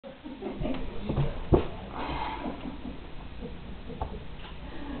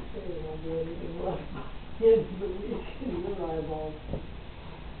kids, but it's in your eyeballs.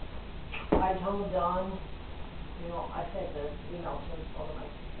 I told Don, you know, I sent the email to him, told him I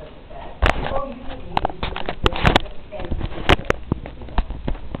sent it back. Oh, you didn't need to do this, and you did this.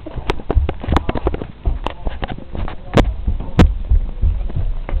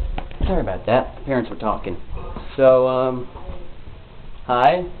 Sorry about that. Parents were talking. So,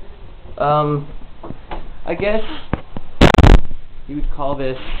 hi. I guess you would call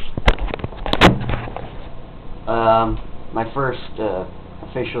this my first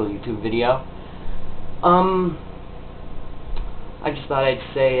official YouTube video. I just thought I'd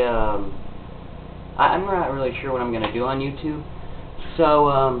say I'm not really sure what I'm gonna do on YouTube. So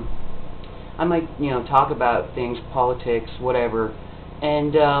I might, you know, talk about things, politics, whatever.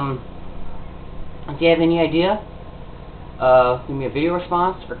 And if you have any idea, give me a video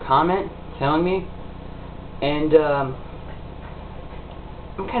response or comment telling me. And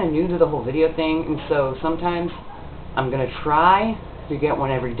I'm kind of new to the whole video thing, and so sometimes I'm going to try to get one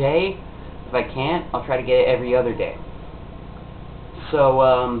every day. If I can't, I'll try to get it every other day. So,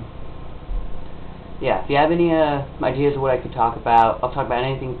 yeah, if you have any ideas of what I could talk about, I'll talk about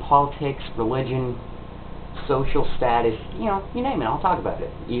anything, politics, religion, social status, you know, you name it, I'll talk about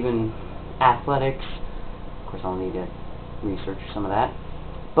it. Even athletics. Of course, I'll need to research some of that.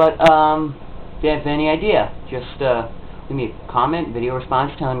 But, if you have any idea, just leave me a comment, video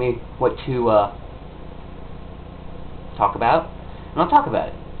response telling me what to talk about, and I'll talk about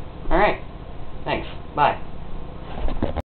it. Alright, thanks, bye.